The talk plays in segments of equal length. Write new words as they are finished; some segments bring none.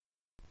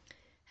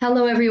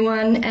Hello,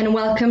 everyone, and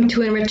welcome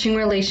to Enriching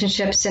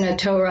Relationships in a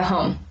Torah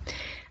Home.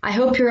 I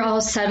hope you're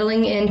all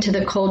settling into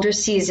the colder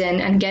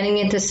season and getting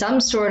into some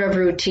sort of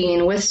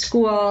routine with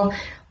school,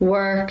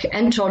 work,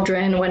 and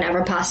children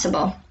whenever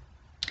possible.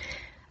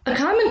 A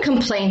common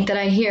complaint that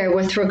I hear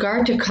with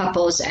regard to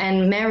couples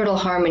and marital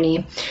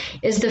harmony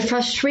is the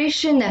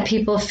frustration that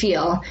people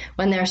feel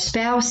when their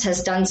spouse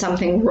has done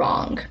something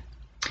wrong.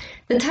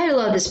 The title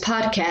of this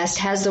podcast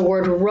has the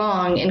word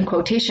wrong in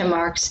quotation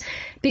marks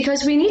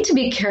because we need to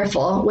be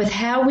careful with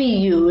how we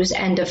use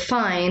and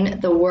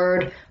define the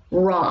word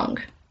wrong.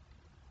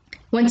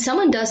 When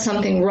someone does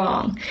something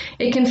wrong,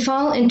 it can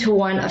fall into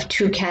one of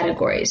two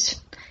categories.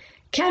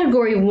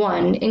 Category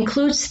 1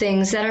 includes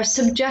things that are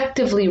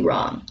subjectively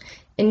wrong.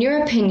 In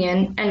your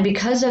opinion, and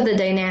because of the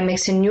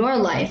dynamics in your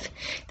life,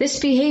 this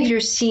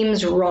behavior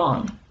seems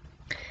wrong.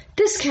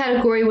 This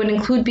category would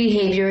include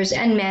behaviors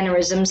and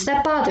mannerisms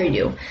that bother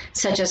you,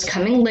 such as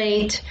coming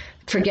late,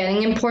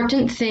 forgetting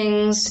important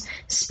things,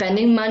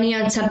 spending money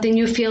on something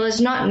you feel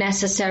is not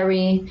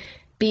necessary,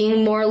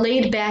 being more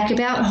laid back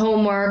about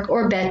homework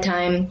or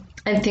bedtime,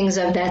 and things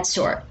of that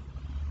sort.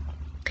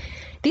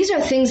 These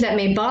are things that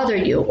may bother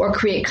you or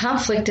create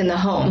conflict in the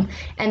home,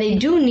 and they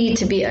do need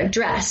to be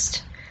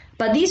addressed.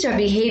 But these are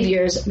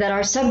behaviors that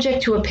are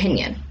subject to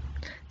opinion.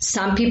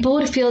 Some people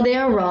would feel they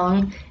are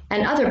wrong,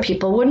 and other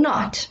people would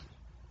not.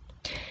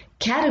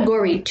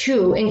 Category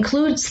 2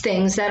 includes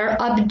things that are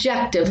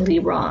objectively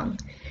wrong,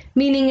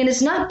 meaning it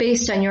is not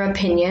based on your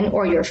opinion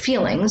or your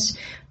feelings,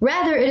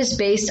 rather it is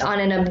based on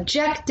an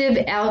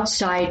objective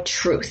outside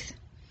truth.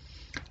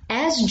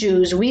 As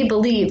Jews, we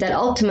believe that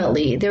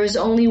ultimately there is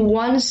only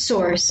one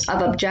source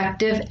of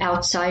objective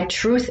outside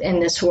truth in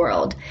this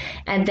world,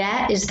 and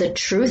that is the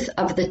truth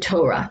of the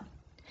Torah.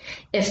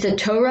 If the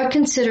Torah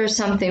considers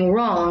something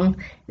wrong,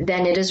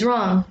 then it is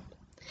wrong.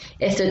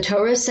 If the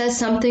Torah says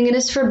something it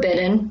is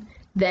forbidden,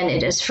 then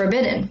it is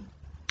forbidden.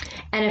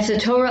 And if the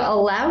Torah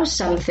allows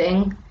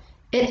something,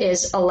 it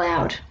is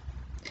allowed.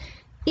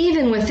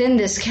 Even within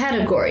this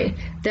category,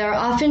 there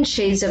are often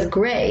shades of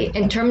gray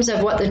in terms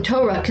of what the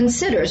Torah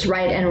considers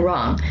right and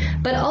wrong,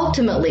 but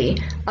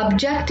ultimately,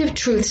 objective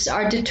truths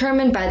are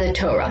determined by the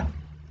Torah.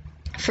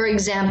 For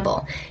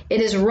example,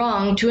 it is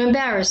wrong to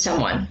embarrass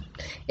someone.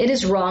 It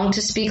is wrong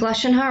to speak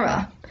Lashon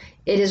Hara.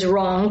 It is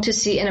wrong to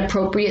see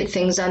inappropriate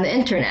things on the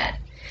internet.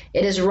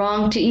 It is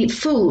wrong to eat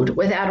food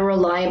without a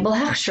reliable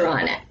hechsher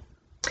on it.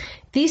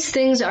 These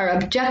things are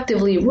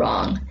objectively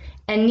wrong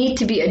and need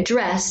to be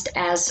addressed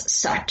as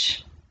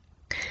such.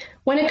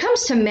 When it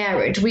comes to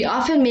marriage, we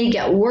often may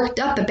get worked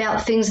up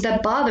about things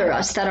that bother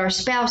us that our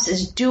spouse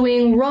is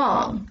doing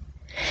wrong.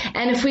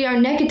 And if we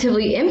are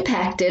negatively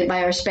impacted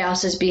by our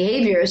spouse's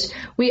behaviors,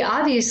 we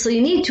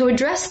obviously need to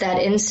address that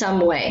in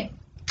some way.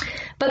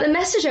 But the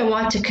message I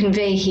want to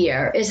convey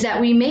here is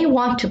that we may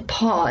want to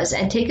pause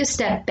and take a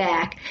step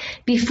back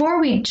before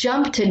we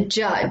jump to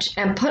judge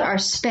and put our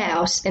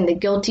spouse in the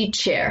guilty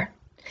chair.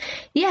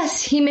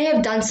 Yes, he may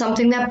have done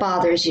something that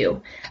bothers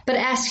you, but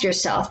ask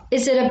yourself,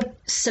 is it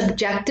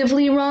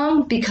subjectively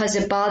wrong because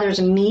it bothers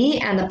me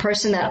and the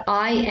person that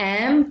I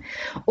am?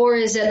 Or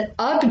is it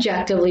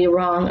objectively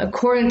wrong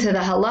according to the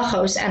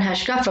halachos and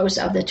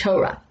hashkafos of the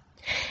Torah?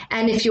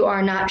 And if you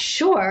are not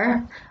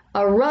sure,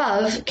 a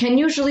Rav can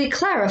usually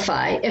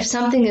clarify if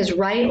something is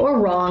right or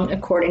wrong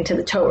according to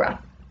the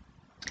Torah.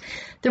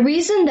 The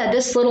reason that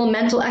this little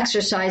mental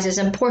exercise is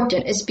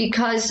important is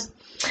because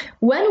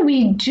when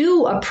we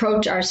do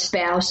approach our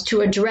spouse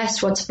to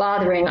address what's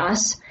bothering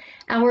us,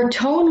 our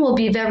tone will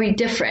be very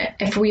different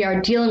if we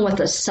are dealing with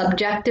a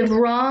subjective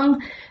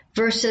wrong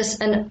versus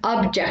an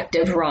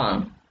objective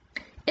wrong.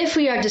 If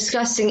we are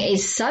discussing a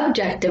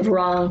subjective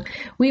wrong,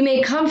 we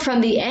may come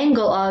from the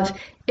angle of,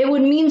 it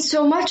would mean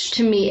so much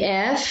to me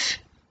if, ...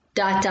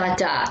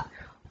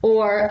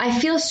 or I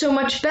feel so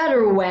much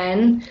better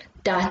when, ...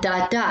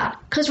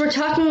 because we're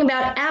talking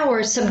about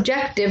our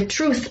subjective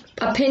truth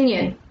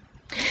opinion.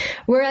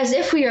 Whereas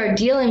if we are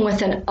dealing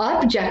with an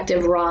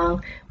objective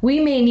wrong, we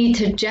may need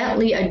to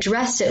gently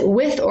address it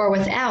with or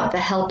without the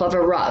help of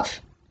a Rav.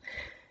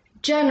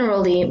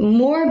 Generally,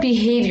 more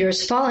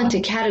behaviors fall into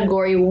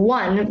category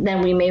 1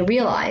 than we may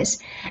realize,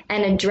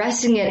 and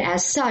addressing it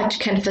as such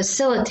can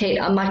facilitate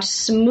a much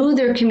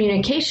smoother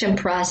communication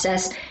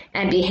process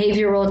and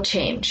behavioral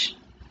change.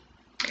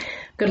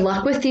 Good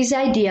luck with these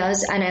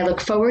ideas, and I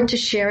look forward to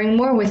sharing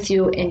more with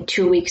you in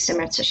 2 weeks,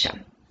 Eretz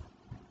Hashem.